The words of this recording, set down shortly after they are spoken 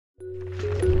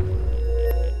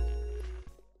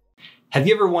Have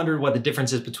you ever wondered what the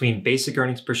difference is between basic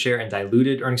earnings per share and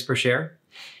diluted earnings per share?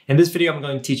 In this video, I'm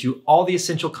going to teach you all the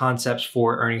essential concepts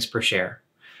for earnings per share.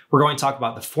 We're going to talk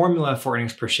about the formula for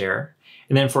earnings per share.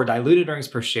 And then for diluted earnings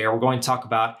per share, we're going to talk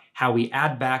about how we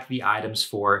add back the items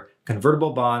for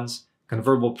convertible bonds,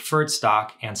 convertible preferred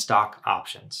stock, and stock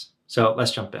options. So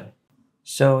let's jump in.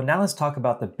 So now let's talk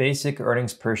about the basic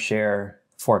earnings per share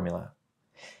formula.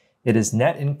 It is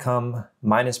net income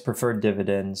minus preferred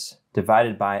dividends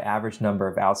divided by average number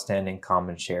of outstanding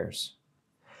common shares.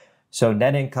 So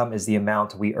net income is the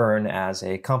amount we earn as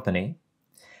a company,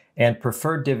 and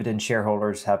preferred dividend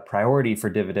shareholders have priority for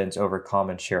dividends over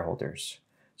common shareholders.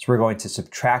 So we're going to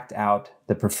subtract out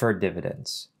the preferred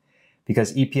dividends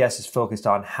because EPS is focused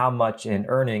on how much in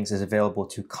earnings is available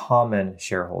to common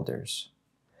shareholders.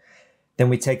 Then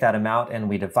we take that amount and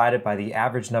we divide it by the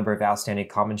average number of outstanding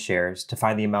common shares to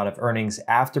find the amount of earnings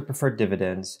after preferred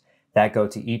dividends that go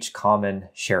to each common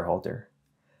shareholder.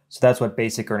 So that's what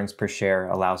basic earnings per share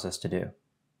allows us to do.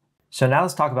 So now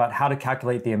let's talk about how to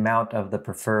calculate the amount of the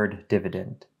preferred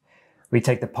dividend. We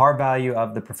take the par value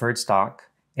of the preferred stock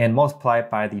and multiply it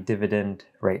by the dividend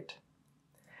rate.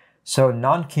 So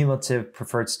non-cumulative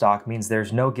preferred stock means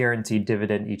there's no guaranteed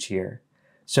dividend each year.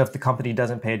 So if the company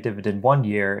doesn't pay a dividend one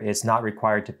year, it's not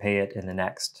required to pay it in the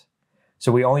next.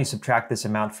 So we only subtract this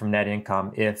amount from net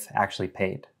income if actually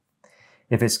paid.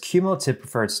 If it's cumulative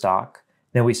preferred stock,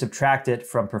 then we subtract it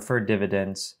from preferred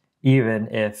dividends even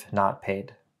if not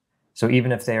paid. So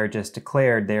even if they are just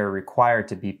declared, they are required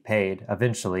to be paid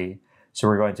eventually. So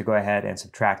we're going to go ahead and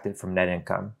subtract it from net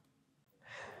income.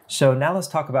 So now let's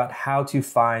talk about how to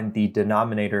find the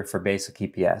denominator for basic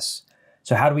EPS.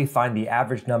 So how do we find the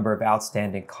average number of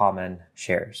outstanding common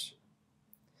shares?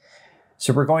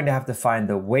 So we're going to have to find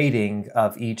the weighting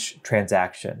of each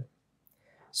transaction.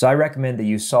 So I recommend that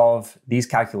you solve these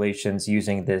calculations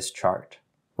using this chart.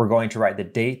 We're going to write the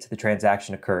date the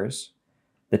transaction occurs,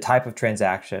 the type of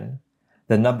transaction,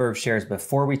 the number of shares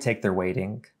before we take their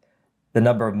weighting, the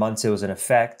number of months it was in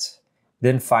effect,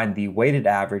 then find the weighted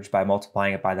average by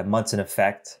multiplying it by the months in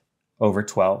effect over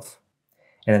 12.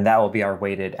 And then that will be our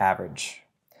weighted average.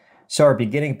 So our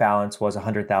beginning balance was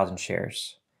 100,000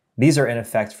 shares. These are in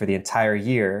effect for the entire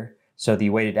year, so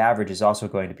the weighted average is also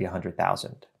going to be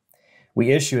 100,000.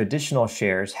 We issue additional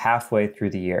shares halfway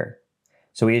through the year.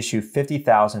 So we issue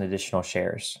 50,000 additional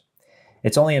shares.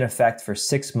 It's only in effect for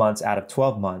 6 months out of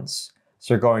 12 months,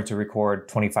 so we're going to record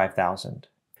 25,000.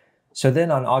 So then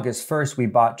on August 1st, we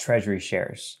bought treasury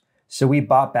shares. So we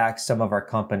bought back some of our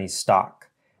company's stock.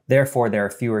 Therefore, there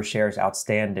are fewer shares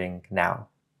outstanding now.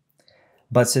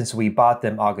 But since we bought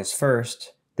them August 1st,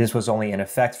 this was only in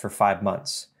effect for 5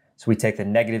 months. So we take the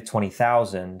negative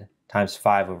 20,000 times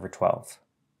 5 over 12.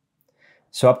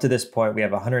 So up to this point, we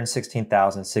have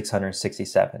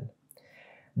 116,667.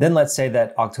 Then let's say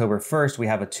that October 1st, we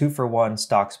have a 2-for-1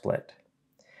 stock split.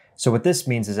 So what this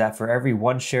means is that for every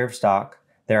 1 share of stock,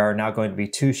 there are now going to be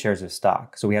 2 shares of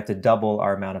stock. So we have to double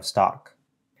our amount of stock.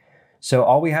 So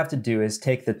all we have to do is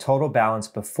take the total balance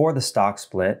before the stock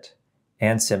split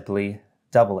and simply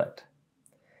double it.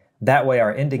 That way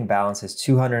our ending balance is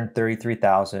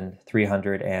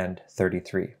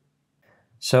 233,333.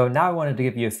 So now I wanted to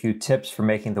give you a few tips for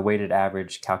making the weighted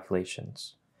average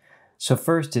calculations. So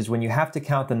first is when you have to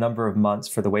count the number of months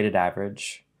for the weighted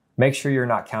average, make sure you're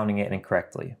not counting it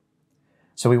incorrectly.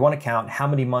 So we want to count how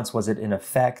many months was it in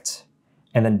effect,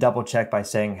 and then double check by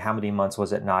saying how many months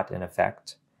was it not in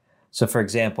effect. So for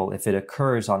example, if it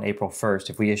occurs on April 1st,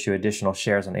 if we issue additional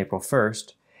shares on April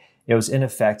 1st, it was in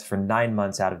effect for 9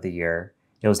 months out of the year.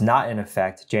 It was not in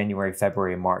effect January,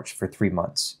 February, and March for 3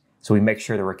 months. So we make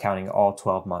sure that we're counting all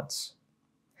 12 months.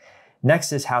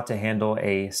 Next is how to handle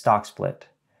a stock split.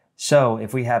 So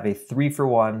if we have a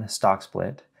 3-for-1 stock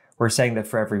split, we're saying that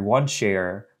for every 1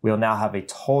 share, we'll now have a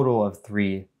total of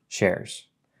 3 shares.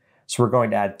 So we're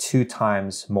going to add 2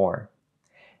 times more.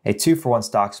 A 2-for-1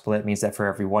 stock split means that for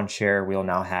every 1 share, we'll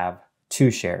now have 2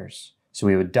 shares. So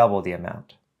we would double the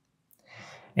amount.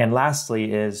 And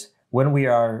lastly is when we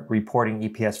are reporting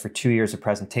EPS for 2 years of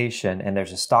presentation and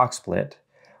there's a stock split,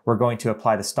 we're going to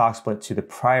apply the stock split to the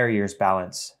prior year's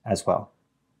balance as well.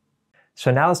 So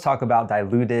now let's talk about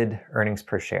diluted earnings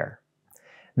per share.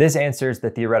 This answers the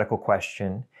theoretical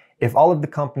question, if all of the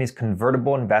company's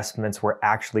convertible investments were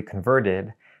actually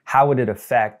converted, how would it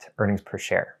affect earnings per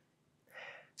share?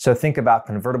 So think about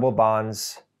convertible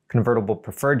bonds, convertible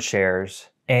preferred shares,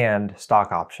 and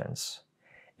stock options.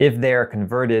 If they are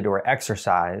converted or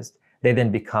exercised, they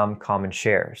then become common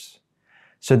shares.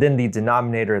 So then the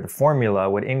denominator of the formula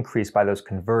would increase by those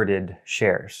converted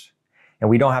shares. And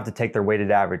we don't have to take their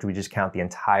weighted average, we just count the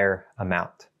entire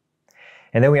amount.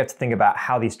 And then we have to think about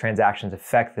how these transactions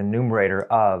affect the numerator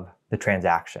of the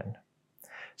transaction.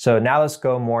 So now let's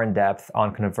go more in depth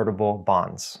on convertible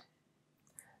bonds.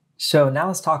 So now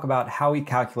let's talk about how we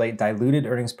calculate diluted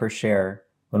earnings per share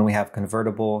when we have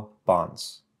convertible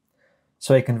bonds.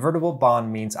 So a convertible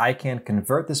bond means I can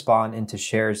convert this bond into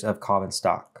shares of common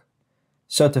stock.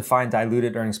 So to find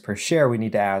diluted earnings per share, we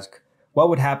need to ask, what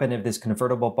would happen if this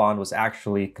convertible bond was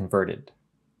actually converted?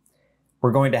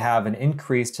 We're going to have an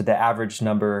increase to the average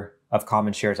number of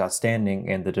common shares outstanding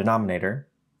in the denominator.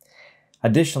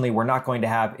 Additionally, we're not going to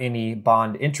have any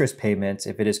bond interest payments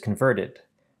if it is converted,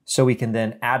 so we can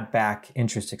then add back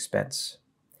interest expense.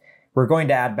 We're going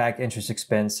to add back interest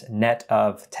expense net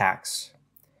of tax.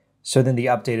 So then the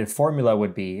updated formula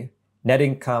would be net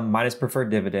income minus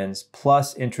preferred dividends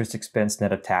plus interest expense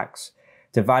net of tax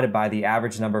divided by the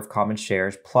average number of common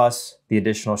shares plus the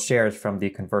additional shares from the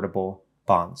convertible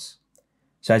bonds.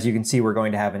 So as you can see, we're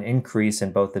going to have an increase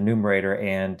in both the numerator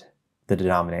and the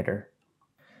denominator.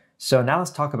 So now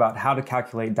let's talk about how to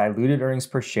calculate diluted earnings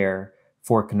per share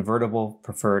for convertible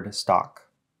preferred stock.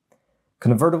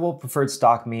 Convertible preferred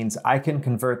stock means I can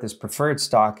convert this preferred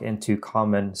stock into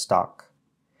common stock.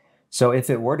 So if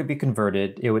it were to be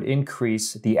converted, it would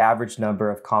increase the average number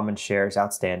of common shares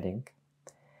outstanding.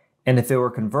 And if it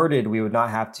were converted, we would not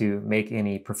have to make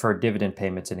any preferred dividend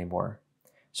payments anymore.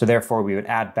 So therefore, we would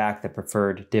add back the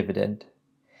preferred dividend.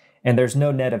 And there's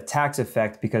no net of tax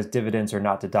effect because dividends are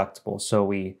not deductible. So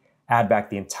we add back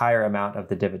the entire amount of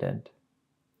the dividend.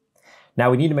 Now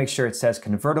we need to make sure it says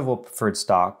convertible preferred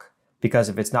stock because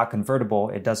if it's not convertible,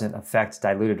 it doesn't affect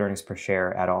diluted earnings per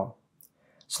share at all.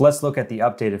 So let's look at the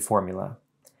updated formula.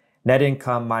 Net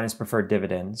income minus preferred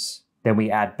dividends. Then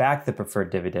we add back the preferred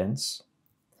dividends.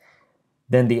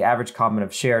 Then the average common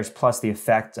of shares plus the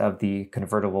effect of the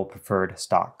convertible preferred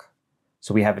stock.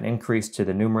 So we have an increase to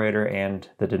the numerator and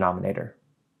the denominator.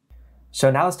 So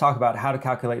now let's talk about how to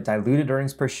calculate diluted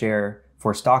earnings per share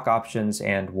for stock options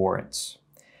and warrants.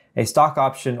 A stock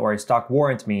option or a stock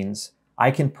warrant means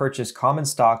I can purchase common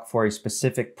stock for a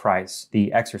specific price,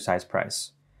 the exercise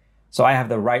price. So I have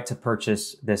the right to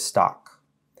purchase this stock.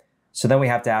 So then we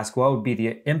have to ask what would be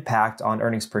the impact on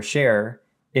earnings per share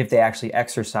if they actually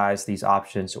exercise these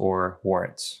options or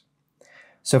warrants.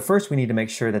 So first we need to make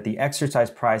sure that the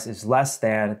exercise price is less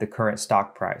than the current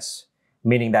stock price,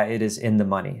 meaning that it is in the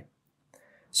money.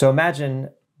 So imagine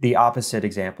the opposite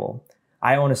example.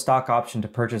 I own a stock option to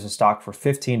purchase a stock for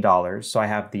 $15, so I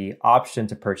have the option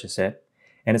to purchase it,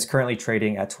 and it's currently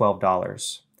trading at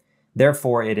 $12.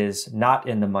 Therefore, it is not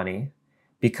in the money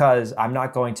because I'm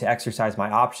not going to exercise my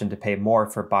option to pay more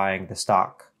for buying the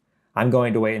stock. I'm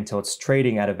going to wait until it's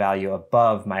trading at a value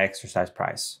above my exercise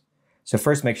price. So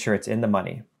first make sure it's in the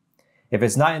money. If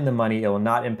it's not in the money, it will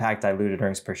not impact diluted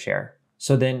earnings per share.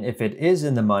 So then if it is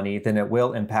in the money, then it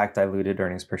will impact diluted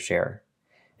earnings per share.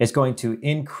 It's going to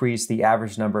increase the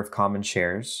average number of common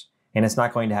shares, and it's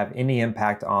not going to have any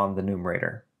impact on the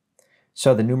numerator.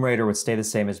 So the numerator would stay the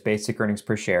same as basic earnings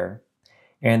per share,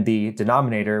 and the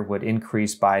denominator would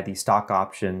increase by the stock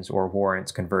options or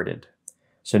warrants converted.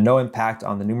 So no impact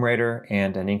on the numerator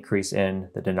and an increase in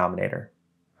the denominator.